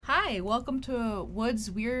Hi, welcome to Wood's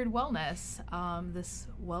Weird Wellness, this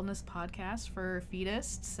wellness podcast for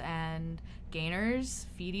fetusts and gainers,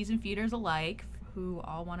 feeties and feeders alike, who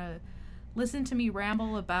all want to listen to me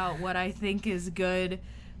ramble about what I think is good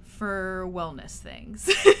for wellness things.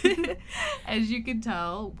 As you can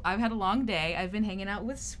tell, I've had a long day. I've been hanging out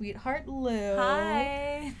with Sweetheart Lou.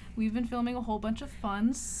 Hi. We've been filming a whole bunch of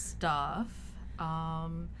fun stuff.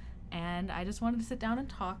 And I just wanted to sit down and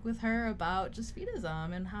talk with her about just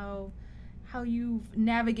fetism and how you've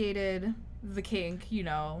navigated the kink,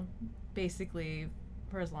 basically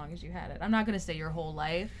for as long as you had it. I'm not going to say your whole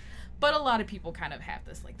life, but a lot of people kind of have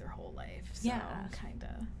this like their whole life. So, yeah. Kind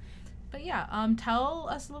of. But yeah, tell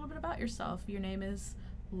us a little bit about yourself. Your name is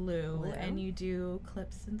Lou, and you do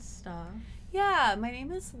clips and stuff. Yeah, my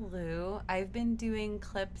name is Lou. I've been doing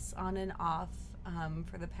clips on and off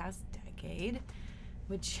for the past decade,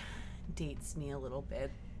 which dates me a little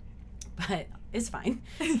bit, but it's fine.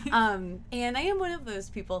 And I am one of those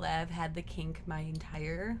people that have had the kink my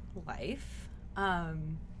entire life,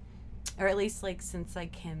 or at least like since I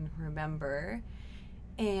can remember.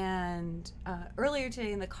 And earlier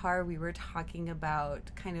today in the car, we were talking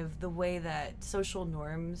about kind of the way that social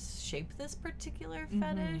norms shape this particular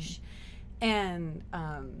fetish. And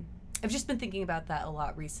I've just been thinking about that a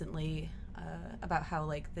lot recently, about how,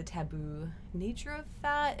 like, the taboo nature of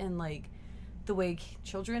fat and, like, the way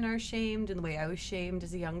children are shamed and the way I was shamed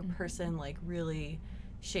as a young person, like, really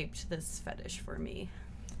shaped this fetish for me.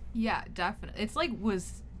 Yeah, definitely. It's, like,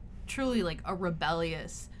 was truly, like, a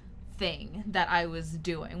rebellious thing that I was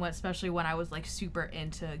doing, especially when I was, like, super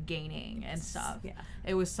into gaining and stuff. Yeah.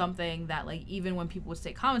 It was something that, like, even when people would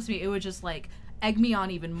say comments to me, it would just, like, egg me on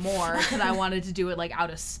even more because I wanted to do it, like, out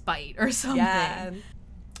of spite or something. Yeah.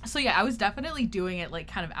 So, yeah, I was definitely doing it, like,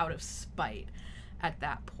 kind of out of spite at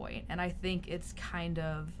that point. And I think it's kind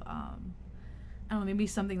of, I don't know, maybe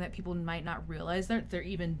something that people might not realize that they're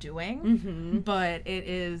even doing. But it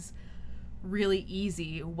is really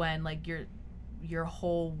easy when, like, your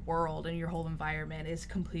whole world and your whole environment is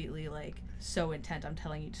completely, like, so intent on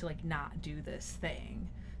telling you to, like, not do this thing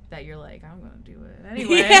that you're like, I'm gonna do it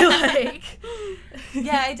anyway.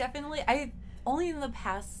 Yeah, I only in the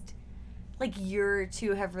past, like, year or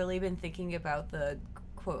two have really been thinking about the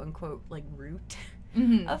quote-unquote, like, root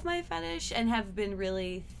of my fetish and have been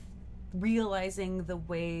really realizing the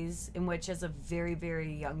ways in which, as a very,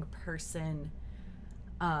 very young person,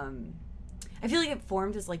 I feel like it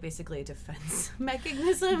formed as, like, basically a defense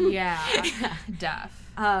mechanism. Yeah,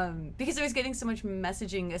 def. Because I was getting so much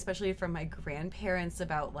messaging, especially from my grandparents,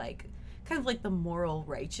 about, like, kind of, like, the moral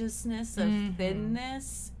righteousness of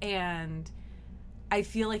thinness, and I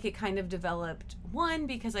feel like it kind of developed, one,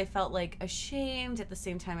 because I felt, like, ashamed. At the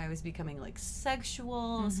same time, I was becoming, like,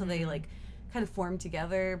 sexual, so they, like, kind of formed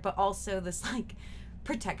together, but also this, like,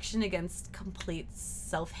 protection against complete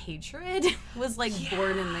self-hatred was, like,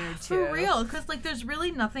 born in there, too. For real, because, like, there's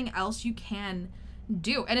really nothing else you can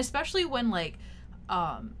do, and especially when, like,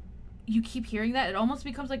 you keep hearing that, it almost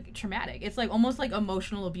becomes, like, traumatic. It's, like, almost like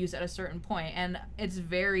emotional abuse at a certain point, and it's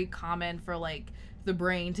very common for, like, the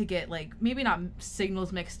brain to get, like, maybe not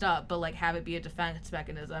signals mixed up, but, like, have it be a defense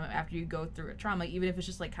mechanism after you go through a trauma, even if it's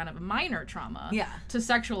just, like, kind of a minor trauma. Yeah. To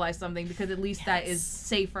sexualize something, because at least that is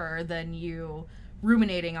safer than you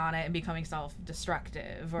ruminating on it and becoming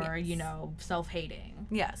self-destructive or, self-hating.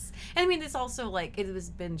 Yes. And I mean, it's also, like, it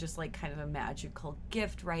has been just, like, kind of a magical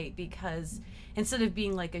gift, right? Because instead of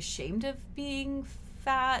being, like, ashamed of being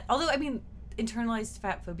fat, although, I mean, internalized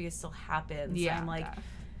fat phobia still happens. Yeah. I'm like,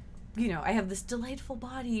 I have this delightful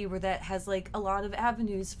body where that has, like, a lot of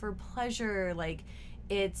avenues for pleasure. Like,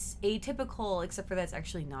 it's atypical, except for that's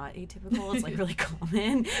actually not atypical. It's, like, really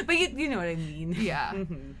common. But you know what I mean. Yeah.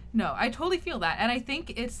 No, I totally feel that. And I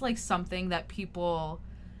think it's, like, something that people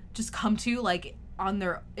just come to, like, in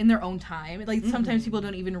their own time. Like, sometimes people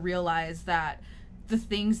don't even realize that the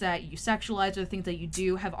things that you sexualize or the things that you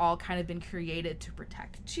do have all kind of been created to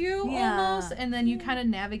protect you almost. And then you kind of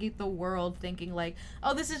navigate the world thinking, like,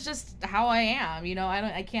 oh, this is just how I am.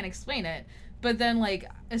 I can't explain it. But then, like,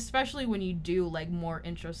 especially when you do, like, more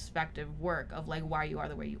introspective work of, like, why you are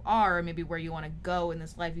the way you are, or maybe where you want to go in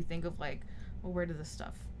this life, you think of, like, well, where did this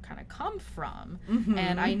stuff kind of come from?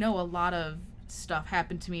 And I know a lot of stuff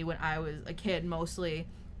happened to me when I was a kid, mostly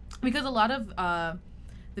because a lot of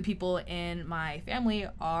the people in my family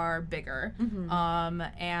are bigger.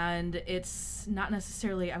 And it's not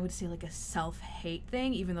necessarily, I would say, like, a self-hate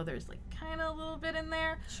thing, even though there's, like, kind of a little bit in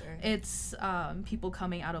there. Sure. It's people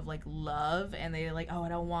coming out of, like, love, and they're like, oh, I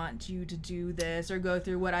don't want you to do this or go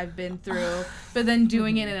through what I've been through, but then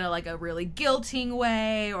doing it in a, like, a really guilting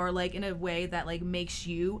way, or, like, in a way that, like, makes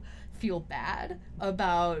you feel bad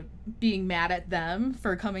about being mad at them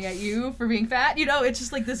for coming at you for being fat. You know, it's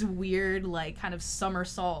just like this weird, like, kind of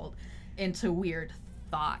somersault into weird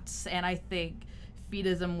thoughts. And I think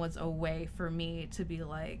fetism was a way for me to be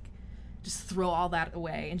like, just throw all that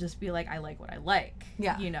away and just be like, I like what I like.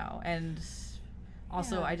 Yeah. You know, and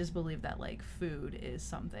also I just believe that, like, food is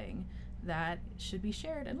something that should be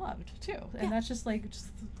shared and loved too. And that's just like,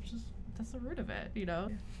 just that's the root of it, you know?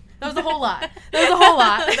 That was a whole lot.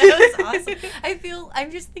 That was awesome.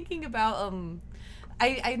 I'm just thinking about,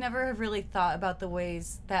 I never have really thought about the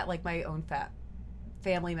ways that, like, my own fat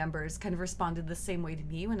family members kind of responded the same way to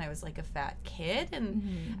me when I was, like, a fat kid.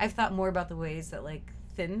 And I've thought more about the ways that, like,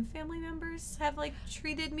 thin family members have, like,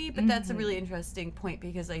 treated me. But that's a really interesting point,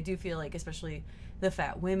 because I do feel like, especially the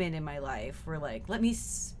fat women in my life were like, let me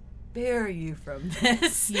spare you from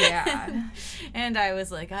this. Yeah. And I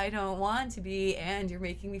was like, I don't want to be, and you're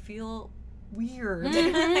making me feel weird.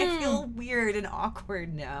 I feel weird and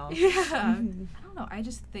awkward now. Yeah. I don't know. I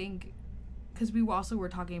just think, because we also were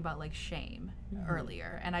talking about, like, shame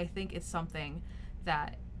earlier, and I think it's something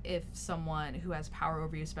that if someone who has power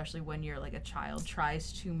over you, especially when you're, like, a child,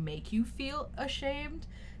 tries to make you feel ashamed,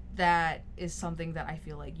 that is something that I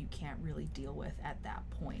feel like you can't really deal with at that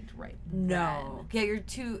point, right? No. Yeah,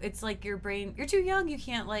 it's like your brain, you're too young, you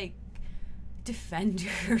can't, like, defend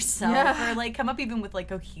yourself or, like, come up even with, like,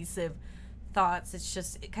 cohesive thoughts. It's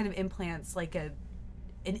just, it kind of implants, like,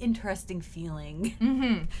 an interesting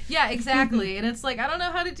feeling. Yeah, exactly. And it's like, I don't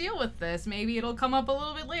know how to deal with this. Maybe it'll come up a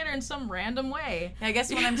little bit later in some random way. I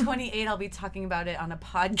guess when I'm 28, I'll be talking about it on a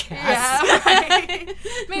podcast. Yeah, right.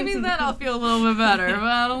 Maybe then I'll feel a little bit better, but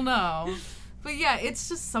I don't know. But yeah, it's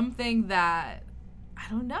just something that, I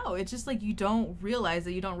don't know. It's just like you don't realize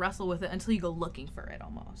that you don't wrestle with it until you go looking for it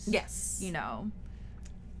almost. Yes. You know?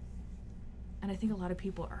 And I think a lot of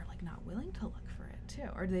people are, like, not willing to look for it too,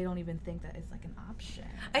 or they don't even think that it's, like, an option.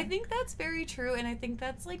 I think that's very true, and I think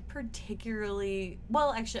that's, like, particularly,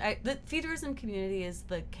 well, actually, the feederism community is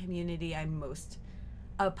the community I'm most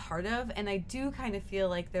a part of, and I do kind of feel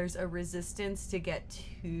like there's a resistance to get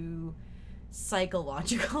too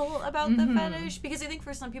psychological about the fetish, because I think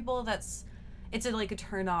for some people it's like a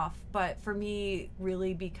turn off, but for me,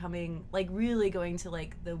 really becoming, like, really going to,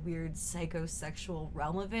 like, the weird psychosexual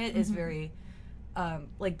realm of it is very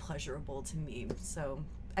like, pleasurable to me. So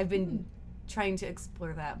I've been trying to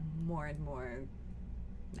explore that more and more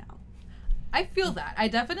now. I feel that. I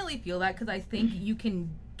definitely feel that, because I think you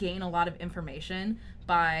can gain a lot of information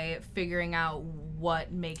by figuring out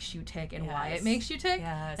what makes you tick and why it makes you tick,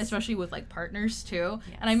 especially with, like, partners too.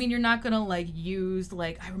 And I mean, you're not gonna, like, use,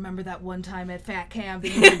 like, I remember that one time at fat camp that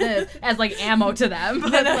you did this as, like, ammo to them,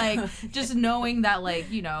 but like, just knowing that,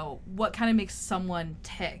 like, you know, what kind of makes someone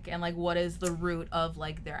tick and, like, what is the root of,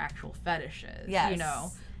 like, their actual fetishes. You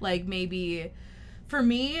know, like, maybe for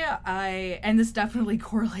me, and this definitely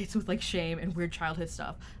correlates with, like, shame and weird childhood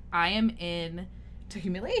stuff, I am in to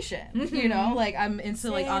humiliation, you know, like, I'm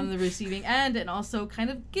into like on the receiving end and also kind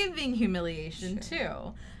of giving humiliation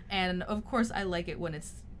too. And of course I like it when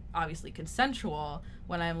it's obviously consensual,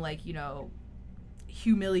 when I'm, like, you know,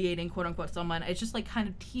 humiliating, quote unquote, someone. It's just, like, kind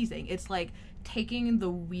of teasing. It's like taking the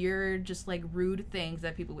weird, just, like, rude things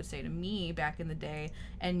that people would say to me back in the day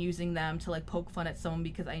and using them to, like, poke fun at someone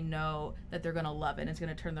because I know that they're gonna love it and it's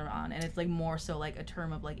gonna turn them on. And it's, like, more so, like, a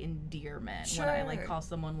term of, like, endearment when I, like, call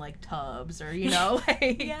someone, like, Tubbs or, you know,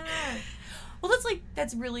 like. Well,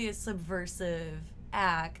 that's really a subversive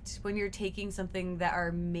act when you're taking something that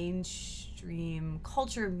our mainstream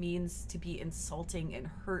culture means to be insulting and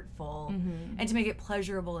hurtful and to make it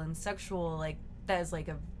pleasurable and sexual. Like, that is, like,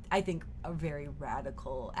 I think a very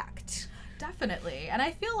radical act. Definitely. And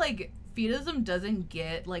I feel like fetism doesn't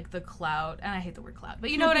get, like, the clout, and I hate the word clout, but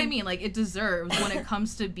you know what I mean, like, it deserves when it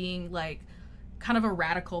comes to being, like, kind of a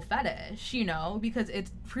radical fetish, you know, because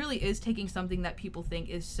it really is taking something that people think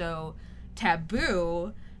is so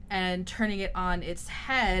taboo and turning it on its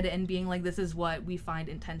head and being like, this is what we find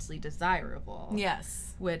intensely desirable.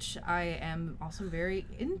 Yes. Which I am also very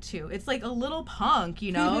into. It's like a little punk,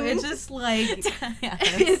 you know? It's just like,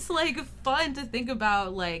 it's like fun to think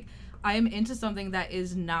about, like, I am into something that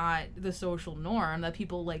is not the social norm, that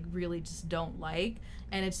people, like, really just don't like,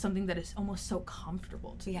 and it's something that is almost so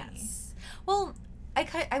comfortable to me. Well,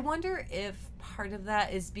 I wonder if part of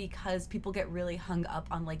that is because people get really hung up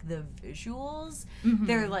on, like, the visuals.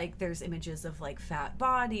 They're like, there's images of, like, fat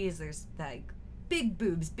bodies, there's, like, big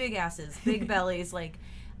boobs, big asses, big bellies, like,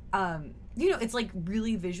 you know, it's, like,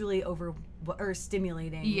 really visually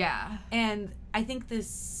stimulating. Yeah. And I think this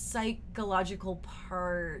psychological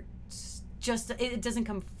part it doesn't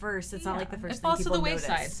come first. It's not like the first it thing falls to people the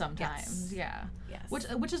wayside notice. sometimes. Yes. Yeah.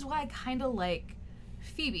 Yes. Which is why I kind of like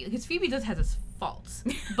Phoebe, because Phoebe does have its faults,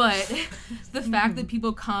 but the fact that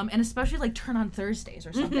people come and especially like Turn on Thursdays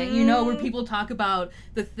or something, you know, where people talk about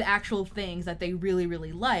the actual things that they really,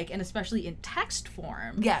 really like, and especially in text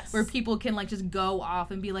form, yes, where people can like just go off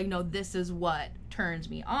and be like, no, this is what turns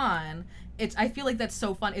me on. I feel like that's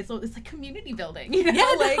so fun. It's like community building, you know?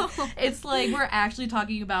 Yeah, like it's like we're actually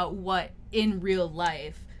talking about what in real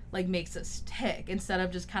life like makes us tick instead of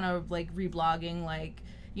just kind of like reblogging like,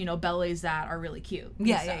 you know, ballets that are really cute.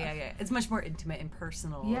 Yeah. It's much more intimate and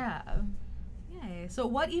personal. Yeah. Yay. So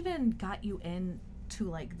what even got you into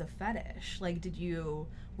like the fetish? Like did you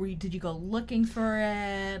go looking for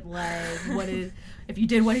it? Like if you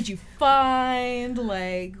did, what did you find?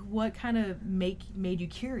 Like what kind of made you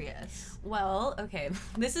curious? Well, okay.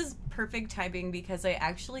 This is perfect timing because I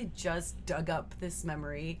actually just dug up this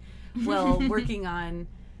memory while working on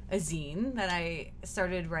a zine that I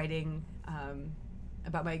started writing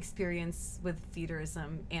about my experience with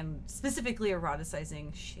feederism and specifically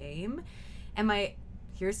eroticizing shame. And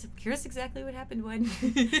here's exactly what happened when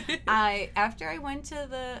after I went to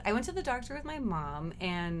the doctor with my mom,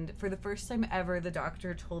 and for the first time ever the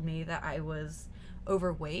doctor told me that I was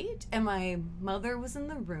overweight, and my mother was in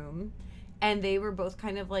the room, and they were both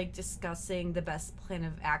kind of like discussing the best plan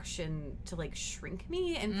of action to like shrink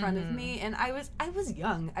me in front of me. And I was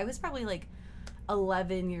young. I was probably like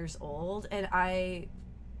 11 years old, and I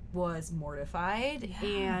was mortified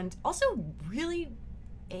and also really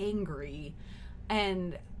angry,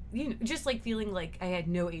 and you know, just like feeling like I had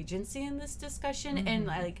no agency in this discussion.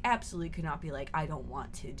 And I like absolutely could not be like, I don't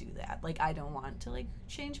want to do that, like I don't want to like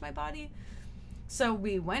change my body. So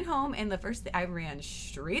we went home, and the first thing I ran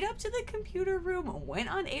straight up to the computer room,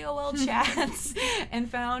 went on AOL chats and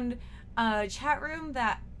found a chat room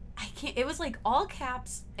that it was like all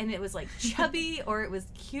caps, and it was like chubby or it was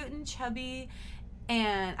cute and chubby.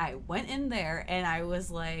 And I went in there, and I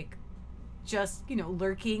was like just, you know,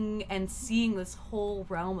 lurking and seeing this whole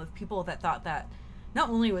realm of people that thought that not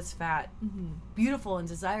only was fat beautiful and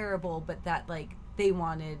desirable, but that like they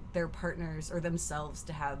wanted their partners or themselves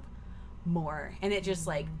to have more. And it just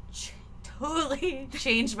like totally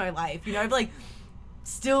changed my life. You know, I'm like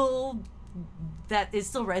that is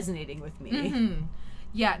still resonating with me.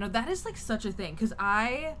 Yeah, no, that is like such a thing, because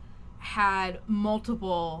I had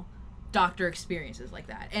multiple doctor experiences like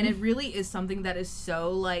that, and it really is something that is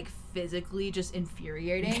so like physically just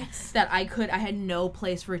infuriating that I had no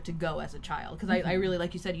place for it to go as a child, because I really,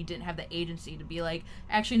 like you said, you didn't have the agency to be like,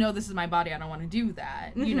 actually no, this is my body, I don't want to do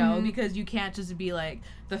that, you know, because you can't just be like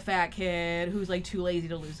the fat kid who's like too lazy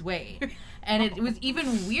to lose weight. And it was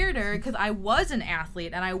even weirder because I was an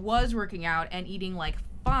athlete and I was working out and eating like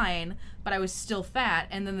fine, but I was still fat,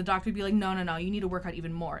 and then the doctor would be like, no, you need to work out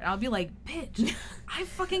even more. And I'll be like, bitch, I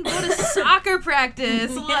fucking go to soccer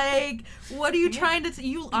practice. Like, what are you trying to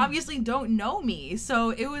you obviously don't know me.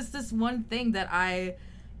 So it was this one thing that I,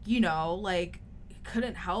 you know, like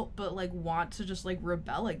couldn't help but like want to just like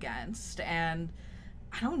rebel against. And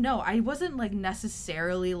I don't know, I wasn't like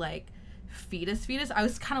necessarily like fetus. I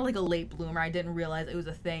was kind of like a late bloomer. I didn't realize it was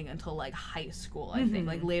a thing until like high school, I think,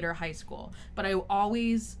 like later high school. But I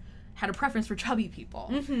always had a preference for chubby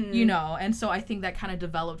people, you know, and so I think that kind of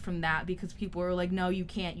developed from that, because people were like, no, you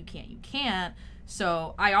can't.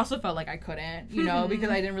 So I also felt like I couldn't, you know, because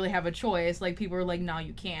I didn't really have a choice. Like people were like, no,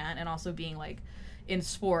 you can't. And also being like in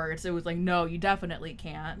sports, it was like, no, you definitely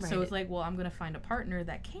can't. Right. So it's like, well, I'm gonna find a partner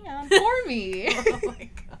that can for me. Oh my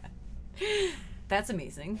god, that's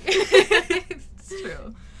amazing. It's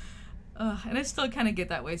true. And I still kind of get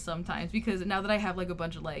that way sometimes, because now that I have like a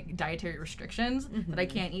bunch of like dietary restrictions that I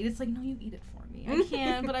can't eat, it's like, no, you eat it for me. I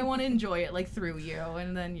can, but I want to enjoy it like through you,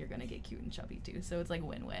 and then you're gonna get cute and chubby too. So it's like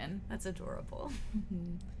win-win. That's adorable.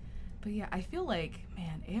 But yeah, I feel like,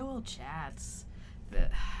 man, AOL chats,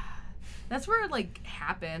 that's where it like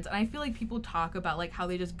happens. And I feel like people talk about like how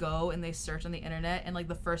they just go and they search on the internet, and like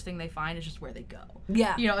the first thing they find is just where they go.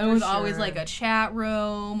 Yeah, you know, it was always like a chat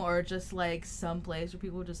room or just like some place where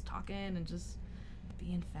people were just talking and just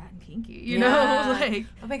being fat and kinky, you know. Like,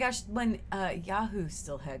 oh my gosh, when Yahoo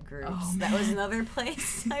still had groups, that was another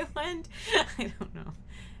place I went. I don't know,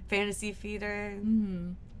 Fantasy Feeder.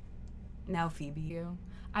 Now Phoebe.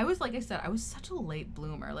 I was, like I said, I was such a late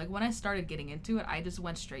bloomer. Like, when I started getting into it, I just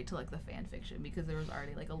went straight to, like, the fan fiction, because there was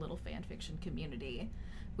already, like, a little fan fiction community,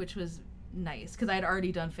 which was nice, because I had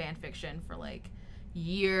already done fan fiction for, like,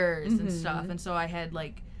 years and stuff, and so I had,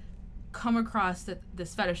 like, come across that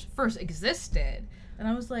this fetish first existed, and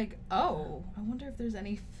I was like, oh, I wonder if there's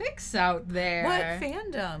any fics out there. What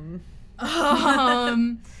fandom?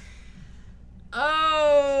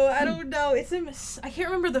 Oh, I don't know. I can't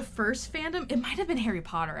remember the first fandom. It might have been Harry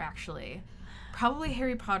Potter, actually. Probably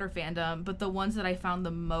Harry Potter fandom, but the ones that I found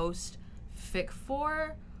the most fic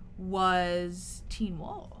for was Teen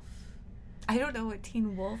Wolf. I don't know what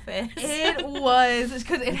Teen Wolf is. It was,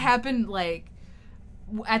 because it happened, like,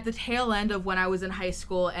 at the tail end of when I was in high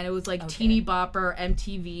school, and it was, like, Teeny Bopper,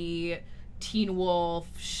 MTV, Teen Wolf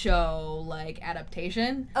show, like,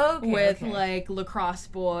 adaptation. With, like, lacrosse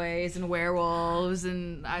boys and werewolves,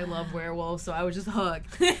 and I love werewolves, so I was just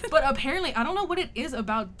hooked. But apparently, I don't know what it is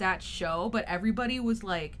about that show, but everybody was,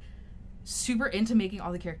 like, super into making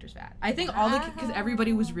all the characters fat. I think because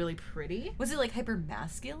everybody was really pretty. Was it, like, hyper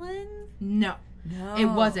masculine? No. It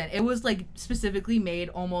wasn't. It was, like, specifically made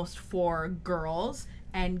almost for girls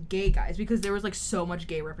and gay guys, because there was, like, so much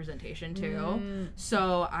gay representation too.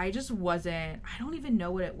 So I just wasn't, I don't even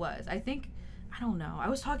know what it was. I don't know. I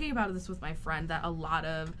was talking about this with my friend, that a lot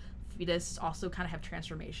of fetuses also kind of have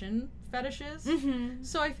transformation fetishes.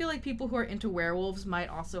 So I feel like people who are into werewolves might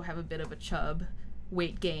also have a bit of a chub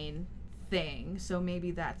weight gain thing. So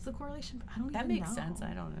maybe that's the correlation. But I don't even know. That makes sense.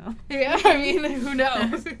 I don't know. Yeah, I mean, who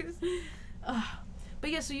knows? But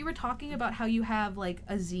yeah, so you were talking about how you have, like,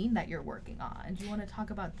 a zine that you're working on. Do you want to talk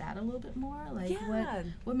about that a little bit more? Like,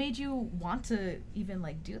 what made you want to even,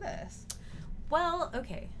 like, do this? Well,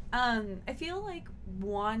 okay. I feel like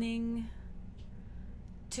wanting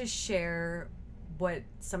to share what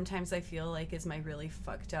sometimes I feel like is my really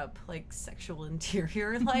fucked up, like, sexual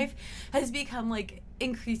interior life has become, like,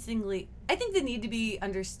 increasingly, I think the need to be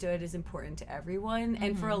understood is important to everyone.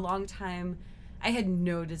 And for a long time, I had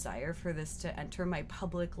no desire for this to enter my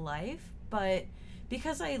public life, but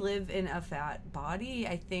because I live in a fat body,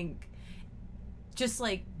 I think just,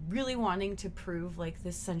 like, really wanting to prove, like,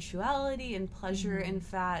 this sensuality and pleasure in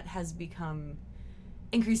fat has become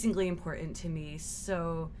increasingly important to me.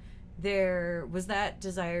 So there was that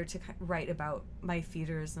desire to write about my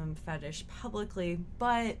feederism fetish publicly,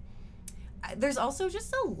 but there's also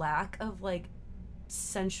just a lack of, like,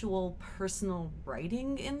 sensual personal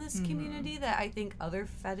writing in this community that I think other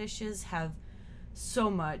fetishes have so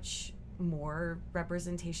much more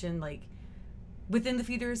representation. Like, within the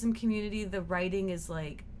feederism community, the writing is,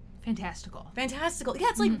 like, fantastical. Yeah,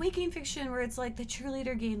 it's like waking fiction, where it's like the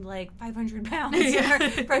cheerleader gained, like, 500 pounds in her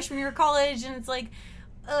freshman year of college, and it's like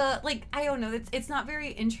I don't know, it's not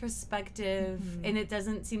very introspective, and it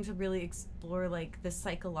doesn't seem to really explore, like, the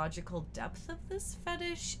psychological depth of this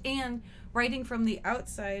fetish. And writing from the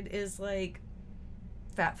outside is, like,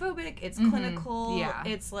 fat phobic, it's clinical,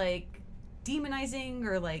 it's, like, demonizing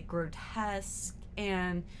or, like, grotesque,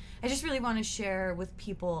 and I just really want to share with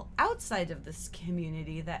people outside of this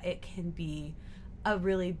community that it can be a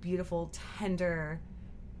really beautiful, tender,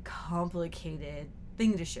 complicated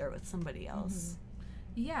thing to share with somebody else.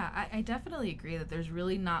 Yeah, I definitely agree that there's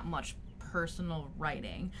really not much personal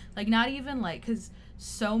writing. Like, not even, like, because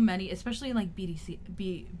so many, especially in, like,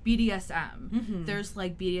 BDSM, there's,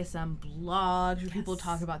 like, BDSM blogs where people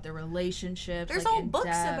talk about their relationships. There's, like, whole books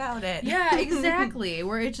about it. Yeah, exactly.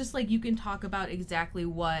 Where it's just, like, you can talk about exactly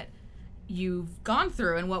what you've gone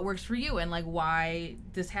through and what works for you, and, like, why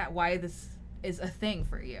this is a thing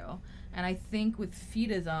for you. And I think with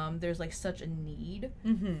fetism, there's, like, such a need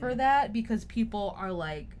for that, because people are,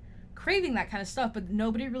 like, craving that kind of stuff, but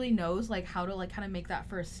nobody really knows, like, how to, like, kind of make that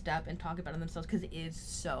first step and talk about it themselves, because it is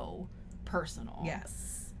so personal.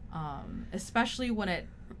 Yes. Especially when it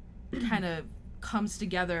kind of comes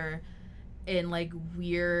together in, like,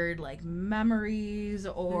 weird, like, memories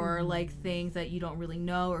or like things that you don't really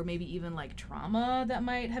know, or maybe even, like, trauma that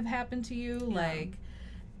might have happened to you. Like,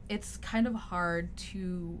 it's kind of hard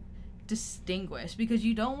to distinguish, because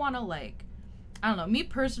you don't want to, like, I don't know, me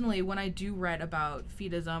personally, when I do write about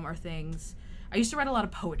fetism or things, I used to write a lot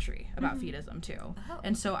of poetry about fetism too.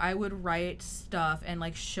 And so I would write stuff and,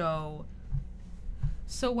 like, show.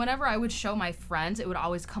 So whenever I would show my friends, it would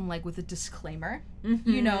always come, like, with a disclaimer,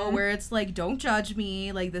 you know, where it's like, don't judge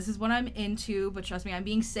me, like, this is what I'm into, but trust me, I'm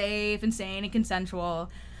being safe and sane and consensual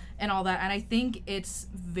and all that. And I think it's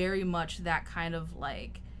very much that kind of,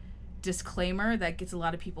 like, disclaimer that gets a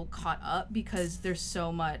lot of people caught up, because there's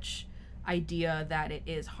so much idea that it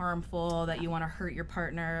is harmful, that you want to hurt your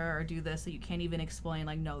partner or do this, that you can't even explain,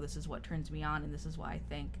 like, no, this is what turns me on and this is why I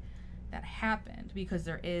think that happened. Because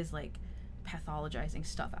there is, like, pathologizing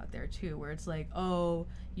stuff out there too, where it's like, oh,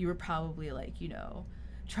 you were probably, like, you know,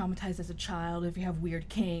 traumatized as a child if you have weird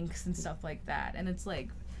kinks and stuff like that. And it's like,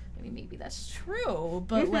 I mean, maybe that's true,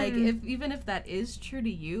 but like, even if that is true to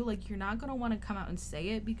you, like, you're not gonna want to come out and say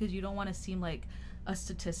it, because you don't want to seem like a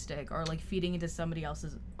statistic or, like, feeding into somebody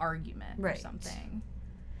else's argument or something.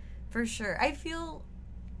 For sure. I feel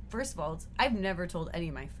first of all, I've never told any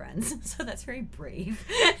of my friends, so that's very brave.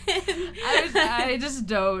 I just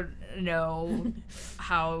don't know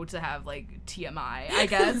how to have, like, TMI, I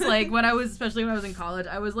guess. Like, especially when I was in college,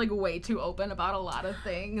 I was, like, way too open about a lot of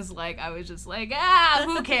things. Like, I was just like,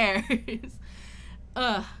 who cares?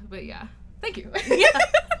 But yeah. Thank you. Yeah.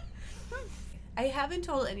 I haven't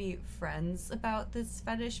told any friends about this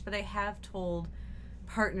fetish, but I have told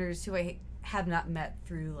partners who I have not met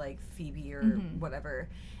through, like, Phoebe or whatever.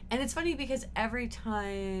 And it's funny because every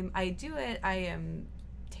time I do it, I am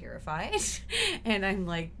terrified. And I'm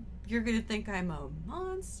like, you're going to think I'm a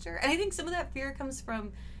monster. And I think some of that fear comes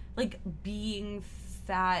from, like, being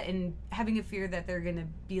fat and having a fear that they're going to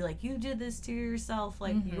be like, you did this to yourself.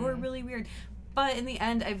 Like, you're really weird. But in the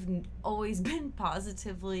end, I've always been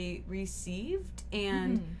positively received.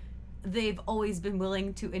 And they've always been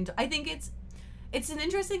willing to... I think it's an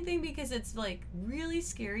interesting thing because it's, like, really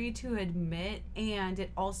scary to admit, and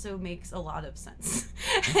it also makes a lot of sense.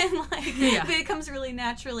 And, like, but it comes really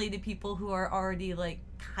naturally to people who are already, like,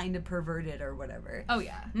 kind of perverted or whatever. Oh,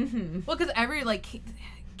 yeah. Well, because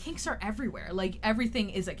kinks are everywhere. Like, everything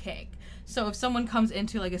is a kink. So if someone comes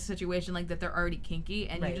into, like, a situation like that, they're already kinky,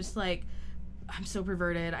 and you're just, like... I'm so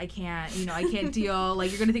perverted. I can't deal. Like,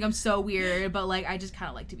 you're going to think I'm so weird, but, like, I just kind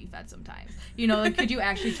of like to be fed sometimes. You know, like, could you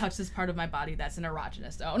actually touch this part of my body that's an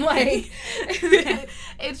erogenous zone? Like,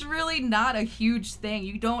 it's really not a huge thing.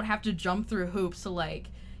 You don't have to jump through hoops to, like,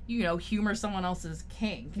 you know, humor someone else's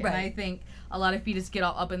kink. Right. And I think a lot of fetus get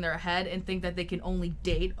all up in their head and think that they can only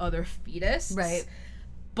date other fetuses. Right.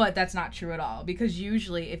 But that's not true at all, because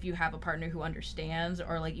usually if you have a partner who understands,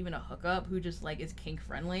 or, like, even a hookup who just, like, is kink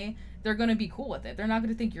friendly, they're going to be cool with it. They're not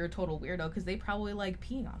going to think you're a total weirdo because they probably like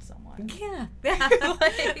peeing on someone. Yeah. Yeah,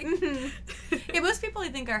 most people, I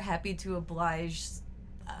think, are happy to oblige,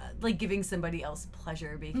 like, giving somebody else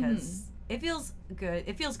pleasure because it feels good.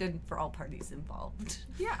 It feels good for all parties involved.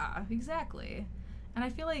 Yeah, exactly. And I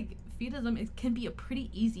feel like fetism, it can be a pretty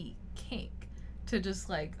easy kink. To just,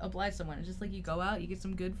 like, oblige someone. It's just, like, you go out, you get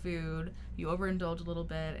some good food, you overindulge a little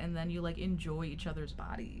bit, and then you, like, enjoy each other's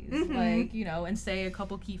bodies. Like, you know, and say a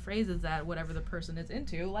couple key phrases that whatever the person is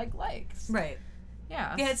into, like, likes. Right.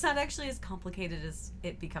 Yeah. Yeah, it's not actually as complicated as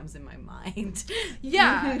it becomes in my mind.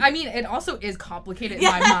 Yeah. I mean, it also is complicated in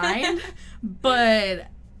my mind, but...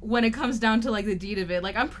 when it comes down to, like, the deed of it,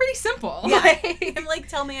 like, I'm pretty simple. Yeah. I'm like,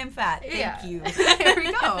 tell me I'm fat. Thank you. There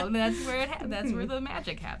we go. That's where that's where the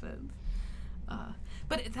magic happens.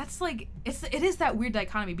 But that's, like, it is that weird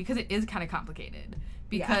dichotomy because it is kind of complicated.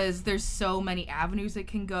 Because there's so many avenues it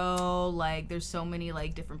can go. Like, there's so many,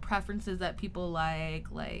 like, different preferences that people like,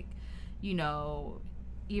 you know,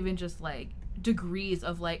 even just, like, degrees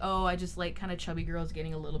of, like, oh, I just like kind of chubby girls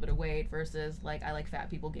gaining a little bit of weight versus, like, I like fat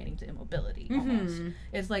people gaining to immobility almost.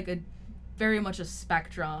 It's, like, a very much a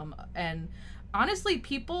spectrum. And honestly,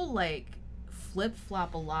 people, like,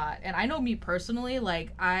 flip-flop a lot. And I know me personally,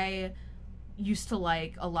 like, I used to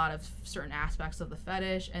like a lot of certain aspects of the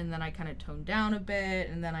fetish, and then I kind of toned down a bit,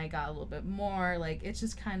 and then I got a little bit more, like, it's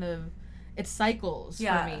just kind of, it cycles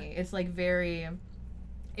for me. It's, like, very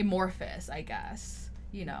amorphous, I guess.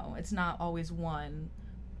 You know, it's not always one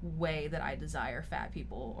way that I desire fat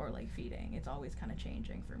people or, like, feeding. It's always kind of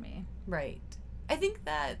changing for me. Right. I think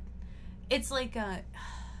that it's like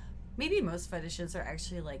maybe most fetishes are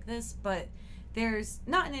actually like this, but there's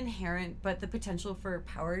not an inherent, but the potential for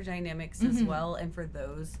power dynamics as well, and for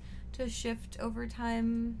those to shift over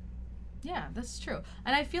time. Yeah, that's true.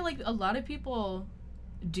 And I feel like a lot of people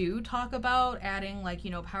do talk about adding, like,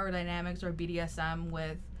 you know, power dynamics or BDSM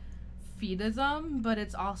with fetism, but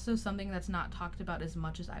it's also something that's not talked about as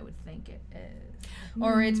much as I would think it is.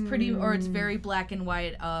 Or it's very black and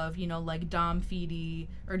white of, you know, like, dom feedy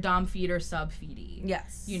or dom feed or sub feedy.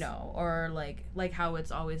 Yes. You know, or like how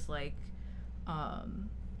it's always like,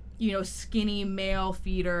 you know, skinny male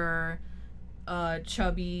feeder,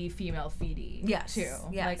 chubby female feedy. Yes. Too.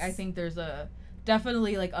 Yes. Like, I think there's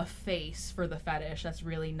definitely like a face for the fetish that's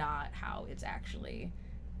really not how it's actually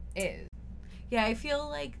is. Yeah, I feel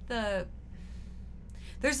like there's,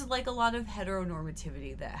 like, a lot of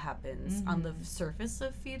heteronormativity that happens on the surface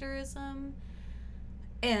of feederism,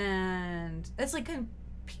 and it's, like, kind of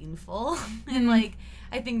painful, and, like,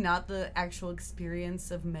 I think not the actual experience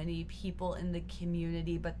of many people in the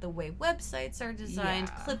community, but the way websites are designed,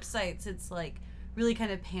 clip sites, it's, like, really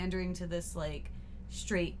kind of pandering to this, like,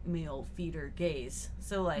 straight male feeder gaze.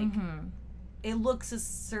 So, like, it looks a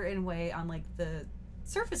certain way on, like, the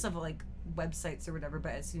surface of, like, websites or whatever,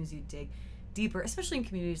 but as soon as you dig deeper, especially in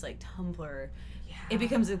communities like Tumblr, it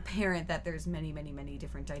becomes apparent that there's many, many, many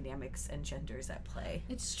different dynamics and genders at play.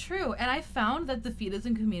 It's true. And I found that the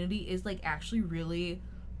fetism community is, like, actually really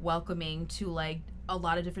welcoming to like a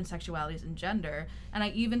lot of different sexualities and gender. And I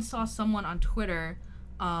even saw someone on Twitter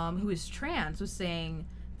who is trans was saying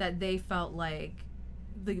that they felt like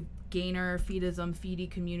the gainer, fetism, feedy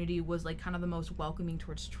community was like kind of the most welcoming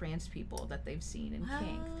towards trans people that they've seen in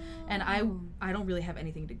kink. And I don't really have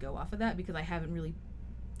anything to go off of that because I haven't really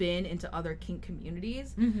been into other kink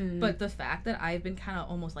communities. But the fact that I've been kind of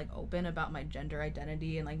almost like open about my gender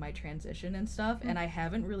identity and like my transition and stuff, and I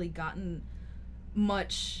haven't really gotten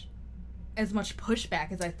as much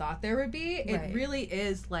pushback as I thought there would be. It really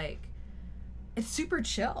is like, it's super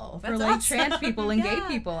chill for like awesome. Trans people and gay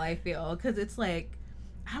people, I feel, because it's like,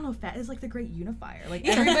 I don't know, fat is like the great unifier. Like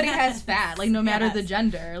everybody has fat, like no matter the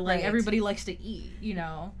gender, like everybody likes to eat, you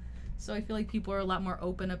know? So I feel like people are a lot more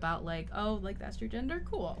open about like, oh, like that's your gender,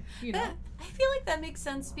 cool, you know? I feel like that makes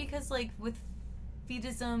sense because like with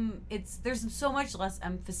fetism, there's so much less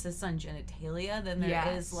emphasis on genitalia than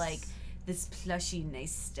there is like this plushy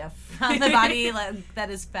nice stuff on the body like that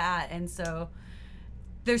is fat, and so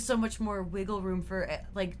there's so much more wiggle room for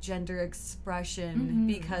like gender expression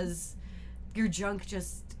because your junk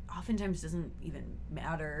just oftentimes doesn't even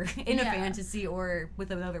matter in a fantasy or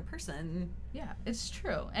with another person. Yeah, it's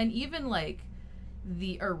true. And even like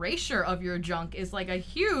the erasure of your junk is like a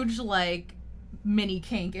huge like mini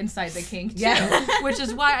kink inside the kink too. Which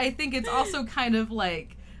is why I think it's also kind of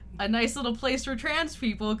like a nice little place for trans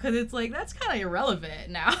people, because it's like that's kind of irrelevant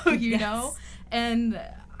now, you know? And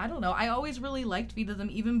I don't know, I always really liked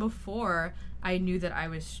fetism even before I knew that I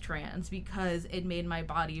was trans, because it made my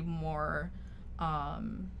body more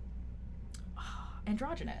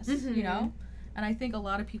androgynous, you know? And I think a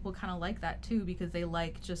lot of people kind of like that too, because they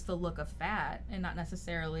like just the look of fat and not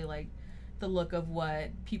necessarily like the look of what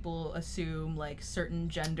people assume like certain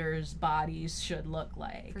genders' bodies should look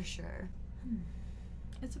like. For sure.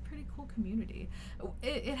 It's a pretty cool community.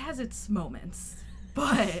 It has its moments,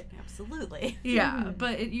 but absolutely. Yeah,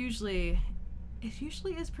 but it usually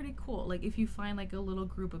is pretty cool. Like if you find like a little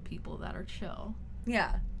group of people that are chill.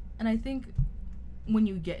 Yeah. And I think when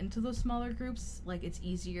you get into those smaller groups, like it's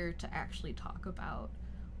easier to actually talk about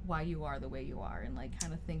why you are the way you are, and like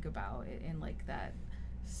kind of think about it in like that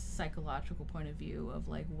psychological point of view of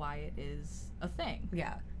like why it is a thing.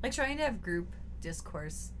 Yeah. Like trying to have group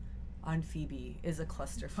discourse on Phoebe is a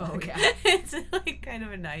clusterfuck. Oh yeah. It's like kind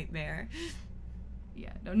of a nightmare.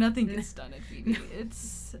 Yeah, no, nothing gets done at Phoebe.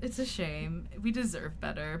 It's a shame. We deserve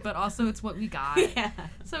better, but also it's what we got. Yeah.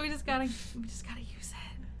 So we just gotta use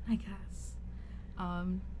it, I guess.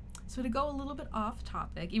 So to go a little bit off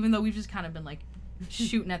topic, even though we've just kind of been like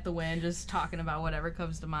shooting at the wind, just talking about whatever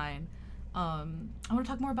comes to mind. I want to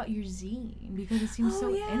talk more about your zine because it seems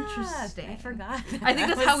so interesting. I forgot. I think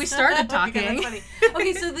that's how we started talking. That's funny.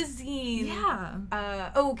 Okay, so the zine.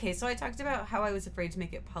 Yeah. Okay, so I talked about how I was afraid to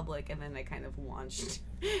make it public, and then I kind of launched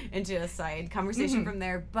into a side conversation from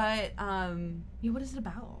there. But what is it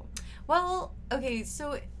about? Well, okay,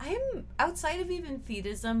 so I'm outside of even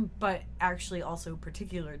fetism, but actually also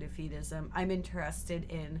particular to fetism, I'm interested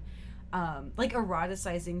in like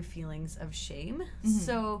eroticizing feelings of shame.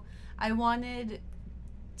 So I wanted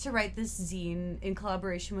to write this zine in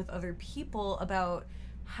collaboration with other people about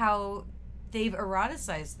how they've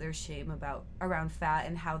eroticized their shame around fat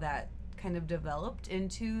and how that kind of developed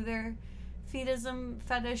into their fetism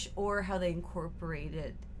fetish or how they incorporate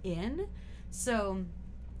it in. So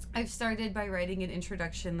I've started by writing an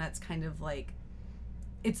introduction that's kind of like,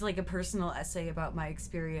 it's like a personal essay about my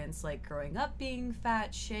experience, like growing up being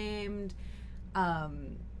fat shamed,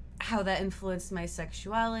 how that influenced my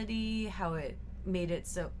sexuality, how it made it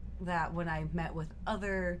so that when I met with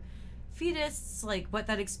other fetists, like what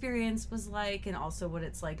that experience was like, and also what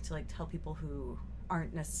it's like to like tell people who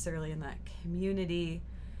aren't necessarily in that community.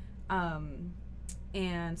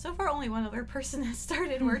 And so far only one other person has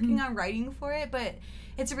started working on writing for it, but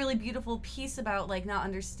it's a really beautiful piece about like not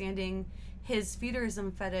understanding his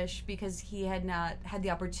fetishism fetish because he had not had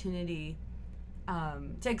the opportunity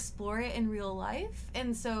to explore it in real life.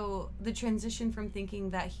 And so the transition from thinking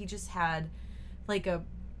that he just had like a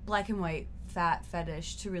black and white fat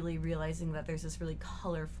fetish to really realizing that there's this really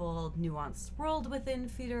colorful, nuanced world within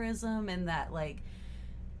fetishism, and that like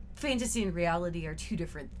fantasy and reality are two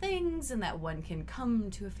different things, and that one can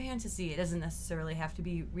come to a fantasy. It doesn't necessarily have to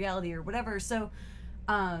be reality or whatever. So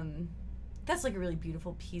that's like a really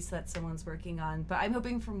beautiful piece that someone's working on. But I'm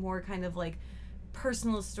hoping for more kind of like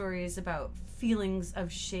personal stories about feelings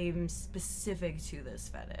of shame specific to this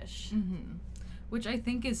fetish. Which I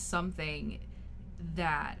think is something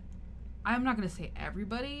that I'm not going to say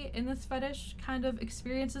everybody in this fetish kind of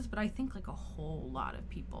experiences, but I think like a whole lot of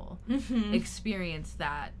people experience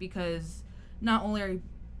that, because not only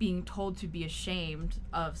being told to be ashamed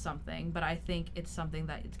of something, but I think it's something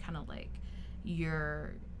that it's kind of like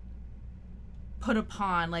you're put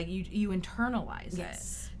upon, like you internalize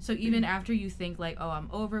Yes. it. So even after you think like, oh, I'm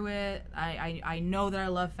over it, I know that I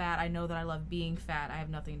love fat, I know that I love being fat, I have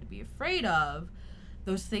nothing to be afraid of,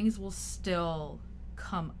 those things will still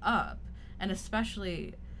come up. And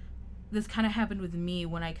especially, this kind of happened with me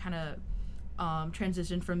when I kind of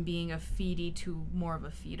transitioned from being a feedie to more of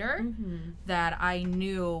a feeder, that I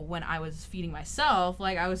knew when I was feeding myself,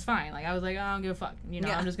 like, I was fine. Like, I was like, oh, I don't give a fuck. You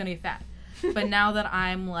know, I'm just going to get fat. But now that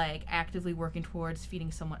I'm, like, actively working towards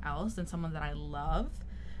feeding someone else and someone that I love,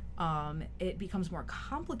 it becomes more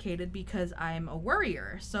complicated because I'm a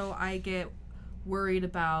worrier. So I get worried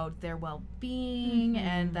about their well-being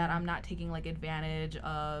and that I'm not taking, like, advantage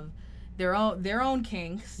of their own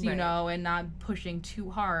kinks, you know, and not pushing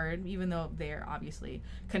too hard, even though they're obviously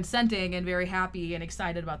consenting and very happy and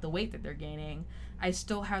excited about the weight that they're gaining. I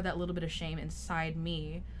still have that little bit of shame inside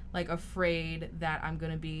me, like, afraid that I'm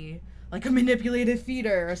gonna be like a manipulative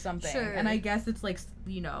feeder or something. Sure. And I guess it's like,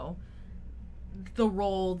 you know, the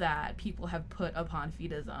role that people have put upon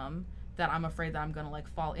feedism that I'm afraid that I'm gonna, like,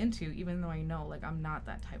 fall into, even though I know, like, I'm not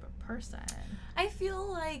that type of person. I feel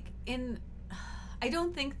like I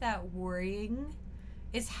don't think that worrying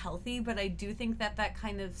is healthy, but I do think that that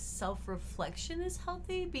kind of self-reflection is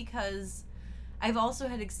healthy, because I've also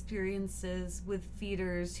had experiences with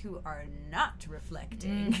feeders who are not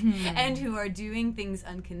reflecting and who are doing things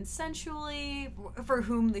unconsensually, for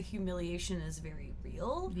whom the humiliation is very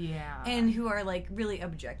real. Yeah. And who are, like, really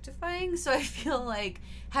objectifying. So I feel like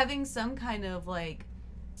having some kind of, like,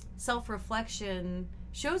 self-reflection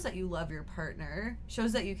shows that you love your partner,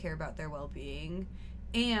 shows that you care about their well-being,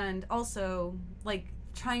 and also, like,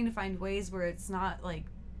 trying to find ways where it's not, like,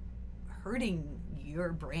 hurting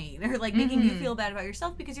your brain or, like, making you feel bad about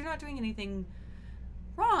yourself, because you're not doing anything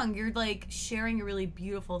wrong. You're, like, sharing a really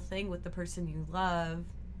beautiful thing with the person you love,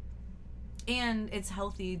 and it's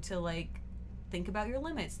healthy to, like, think about your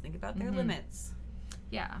limits, think about their limits.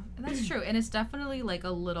 Yeah, and that's true. And it's definitely, like,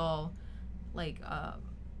 a little, like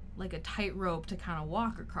a tightrope to kind of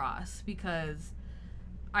walk across, because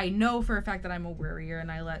I know for a fact that I'm a worrier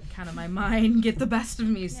and I let kind of my mind get the best of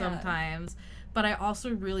me sometimes. But I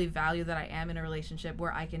also really value that I am in a relationship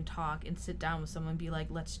where I can talk and sit down with someone and be like,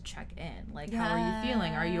 let's check in. Like, how are you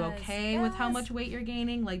feeling? Are you okay with how much weight you're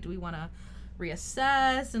gaining? Like, do we want to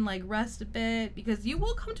reassess and, like, rest a bit? Because you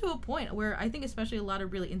will come to a point where I think especially a lot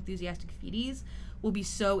of really enthusiastic feedies will be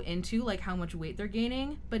so into, like, how much weight they're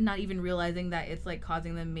gaining, but not even realizing that it's, like,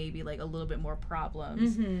 causing them maybe, like, a little bit more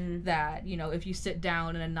problems. That, you know, if you sit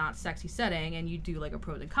down in a not sexy setting and you do, like, a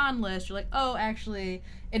pros and con list, you're like, oh, actually,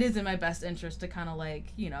 it is in my best interest to kind of,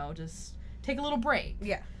 like, you know, just take a little break.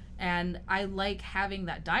 Yeah. And I like having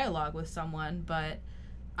that dialogue with someone, but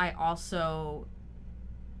I also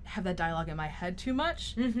have that dialogue in my head too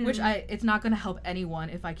much, which it's not going to help anyone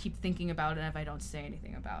if I keep thinking about it and if I don't say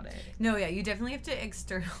anything about it. No, yeah, you definitely have to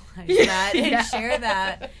externalize that and share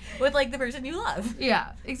that with, like, the person you love.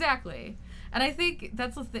 Yeah, exactly. And I think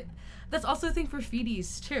that's also a thing for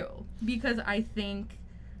feedies too, because I think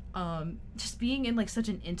just being in, like, such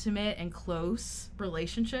an intimate and close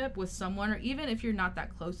relationship with someone, or even if you're not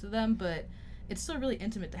that close to them, but it's still really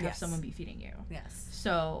intimate to have someone be feeding you. Yes.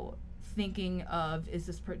 So thinking of, does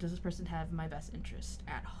this person have my best interest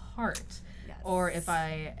at heart? Yes. Or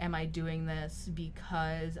am I doing this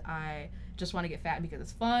because I just want to get fat because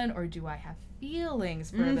it's fun, or do I have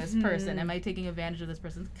feelings for this person? Am I taking advantage of this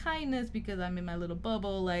person's kindness because I'm in my little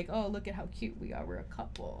bubble, like, oh, look at how cute we are, we're a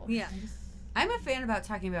couple. Yeah. I'm a fan about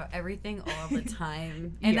talking about everything all the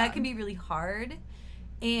time, and that can be really hard.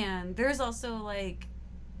 And there's also, like,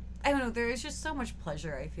 I don't know, there's just so much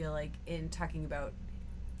pleasure, I feel like, in talking about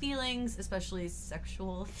feelings, especially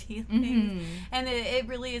sexual feelings. And it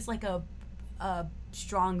really is like a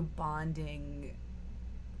strong bonding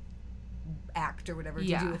act or whatever to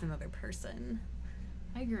do with another person.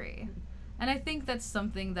 I agree. And I think that's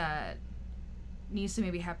something that needs to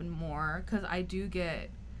maybe happen more, because I do get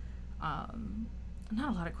not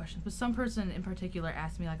a lot of questions, but some person in particular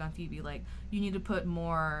asked me, like, on Phoebe, like, you need to put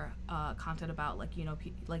more content about, like, you know,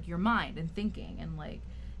 like, your mind and thinking, and, like,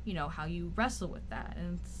 you know, how you wrestle with that.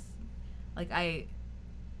 And it's like, I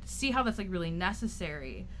see how that's, like, really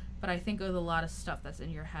necessary, but I think with a lot of stuff that's in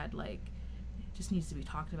your head, like, it just needs to be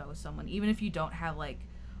talked about with someone, even if you don't have, like,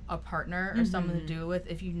 a partner or someone to do it with.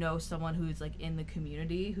 If you know someone who's, like, in the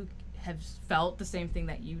community who has felt the same thing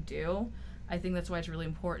that you do, I think that's why it's really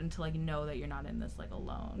important to, like, know that you're not in this, like,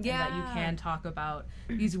 alone. Yeah. And that you can talk about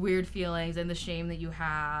these weird feelings and the shame that you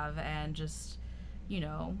have, and just, you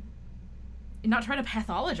know, not try to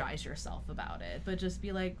pathologize yourself about it, but just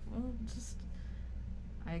be like, well, just,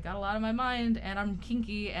 I got a lot on my mind, and I'm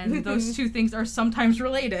kinky, and those two things are sometimes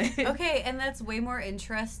related. Okay, and that's way more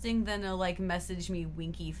interesting than a, like, message me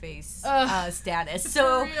winky face status.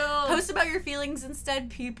 So, post about your feelings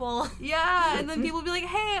instead, people. Yeah, and then people will be like,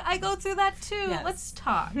 hey, I go through that too. Yes. Let's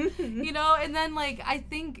talk. You know, and then, like, I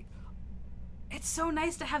think it's so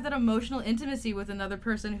nice to have that emotional intimacy with another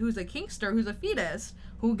person who's a kinkster, who's a fetus,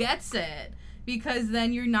 who gets it. Because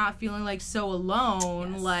then you're not feeling, like, so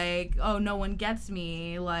alone, yes. Like, oh, no one gets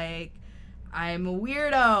me, like, I'm a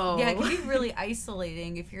weirdo. Yeah, it can be really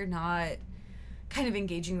isolating if you're not kind of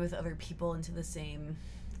engaging with other people into the same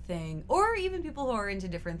thing. Or even people who are into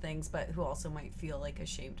different things, but who also might feel, like,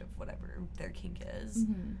 ashamed of whatever their kink is.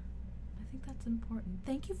 Mm-hmm. I think that's important.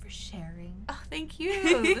 Thank you for sharing. Oh, thank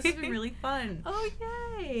you. This has been really fun. Oh,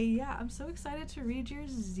 yay. Yeah, I'm so excited to read your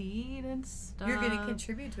zine and stuff. You're going to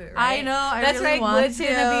contribute to it, right? I know. That's really right. Want Wood's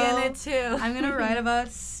going to be in it, too. I'm going to write about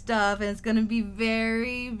stuff, and it's going to be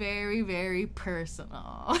very, very, very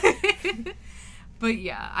personal. But,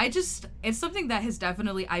 yeah, it's something that has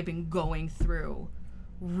definitely I've been going through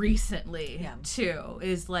recently, too,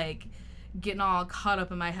 is, like, getting all caught up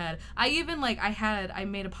in my head. I even, like, I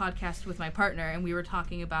made a podcast with my partner, and we were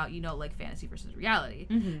talking about, you know, like, fantasy versus reality.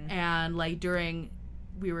 Mm-hmm. And, like,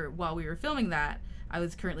 while we were filming that, I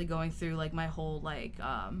was currently going through, like, my whole, like,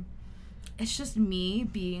 it's just me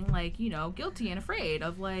being, like, you know, guilty and afraid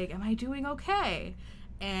of, like, am I doing okay?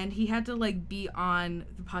 And he had to, like, be on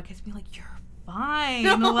the podcast being like, you're fine.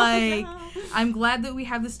 Like, no. I'm glad that we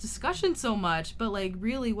have this discussion so much, but, like,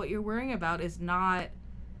 really what you're worrying about is not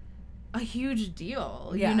a huge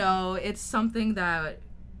deal. You know, it's something that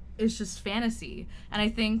is just fantasy. And I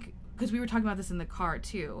think, because we were talking about this in the car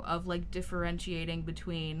too, of, like, differentiating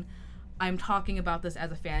between I'm talking about this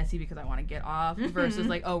as a fantasy because I want to get off versus,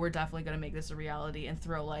 like, oh, we're definitely going to make this a reality and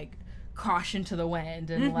throw, like, caution to the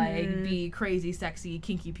wind and like be crazy, sexy,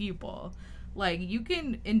 kinky people. Like, you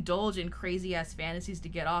can indulge in crazy ass fantasies to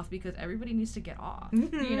get off because everybody needs to get off.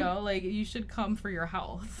 You know, like, you should come for your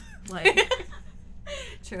health. Like,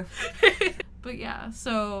 true. But yeah,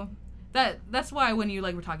 so that's why when you,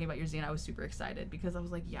 like, were talking about your zine, I was super excited because I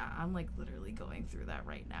was like, yeah, I'm, like, literally going through that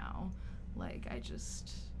right now. Like, I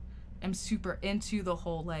just am super into the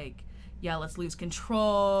whole, like, yeah, let's lose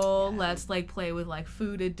control. Yeah. Let's, like, play with, like,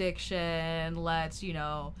 food addiction. Let's, you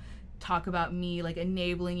know, talk about me, like,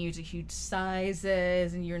 enabling you to huge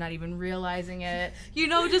sizes and you're not even realizing it. You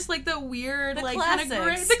know, just, like, the weird, the like, kind of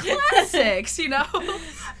great, the classics, you know?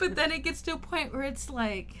 But then it gets to a point where it's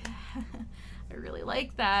like, I really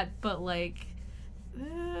like that, but, like,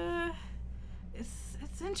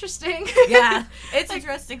 it's interesting. Yeah, it's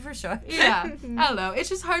interesting for sure. Yeah, I don't know. It's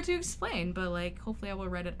just hard to explain, but, like, hopefully I will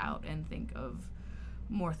write it out and think of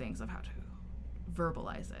more things of how to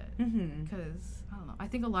verbalize it. Because, I don't know, I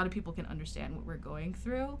think a lot of people can understand what we're going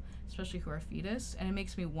through, especially who are fetus, and it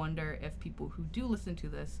makes me wonder if people who do listen to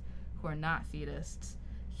this, who are not fetuses,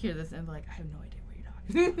 hear this and be like, I have no idea what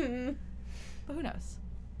you're talking about. But who knows?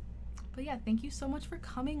 But yeah, thank you so much for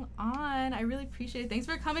coming on. I really appreciate it. Thanks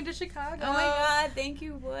for coming to Chicago. Oh my God, thank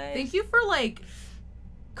you, Wood. Thank you for, like,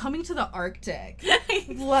 coming to the Arctic.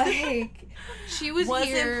 Like, she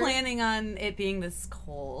wasn't planning on it being this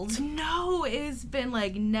cold. No, it's been,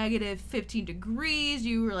 like, negative 15 degrees.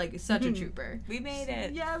 You were, like, such a trooper. We made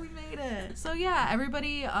it. Yeah, we made it. So yeah,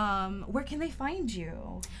 everybody, where can they find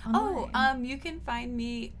you online? You can find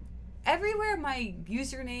me everywhere. My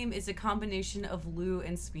username is a combination of Lou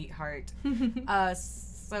and Sweetheart.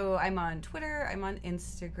 So I'm on Twitter, I'm on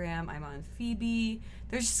Instagram, I'm on Phoebe.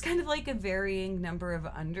 There's just kind of, like, a varying number of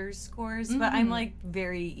underscores, but I'm, like,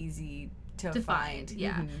 very easy to find.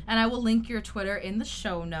 Yeah. And I will link your Twitter in the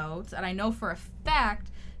show notes. And I know for a fact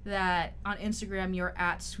that on Instagram you're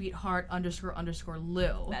at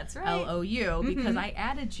sweetheart__Lou. That's right. LOU, because I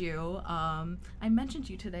added you. I mentioned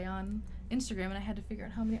you today on Instagram, and I had to figure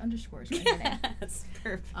out how many underscores were in your name. That's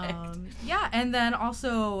perfect. Yeah, and then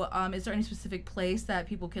also, is there any specific place that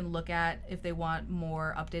people can look at if they want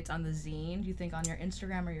more updates on the zine? Do you think on your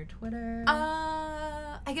Instagram or your Twitter?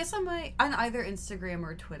 I guess on either Instagram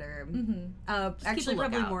or Twitter. Actually,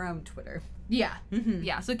 probably more on Twitter. Yeah.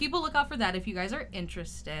 Yeah, so keep a lookout for that if you guys are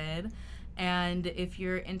interested. And if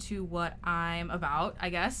you're into what I'm about, I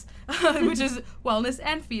guess, which is wellness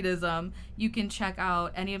and fetism, you can check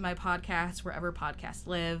out any of my podcasts wherever podcasts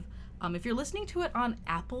live. If you're listening to it on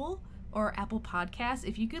Apple or Apple Podcasts,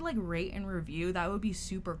 if you could, like, rate and review, that would be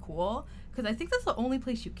super cool. Because I think that's the only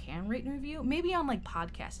place you can rate and review. Maybe on, like,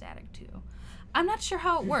 Podcast Addict, too. I'm not sure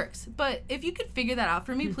how it works, but if you could figure that out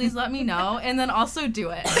for me, please let me know, and then also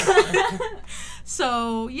do it.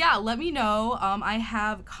 So yeah, let me know. I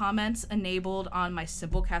have comments enabled on my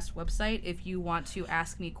Simplecast website if you want to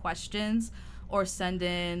ask me questions or send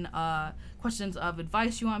in questions of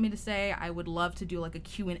advice you want me to say. I would love to do like a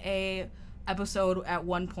Q&A episode at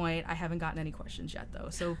one point. I haven't gotten any questions yet though,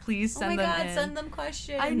 so please send them in. Oh my god, send them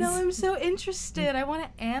questions. I know, I'm so interested. I want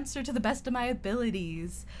to answer to the best of my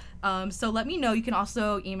abilities. So let me know. You can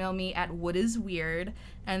also email me at whatisweird.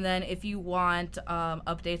 And then if you want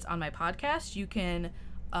updates on my podcast, you can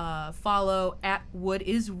follow at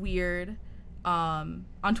whatisweird on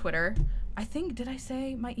Twitter. I think, did I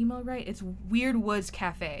say my email right? It's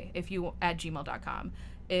weirdwoodscafe at gmail.com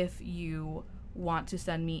if you want to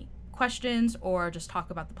send me questions or just talk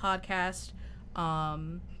about the podcast.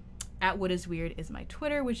 At whatisweird is my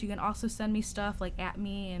Twitter, which you can also send me stuff like at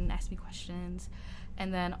me and ask me questions.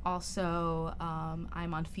 And then also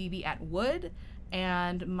I'm on Phoebe at Wood,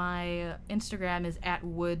 and my Instagram is at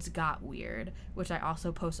woodsgotweird, which I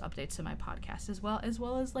also post updates to my podcast as well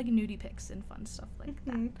as like nudie pics and fun stuff like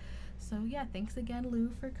that. So yeah, thanks again, Lou,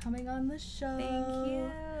 for coming on the show. Thank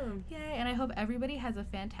you. Yay, and I hope everybody has a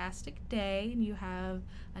fantastic day and you have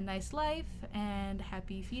a nice life and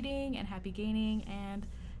happy feeding and happy gaining and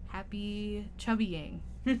happy chubbying.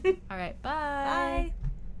 All right, bye.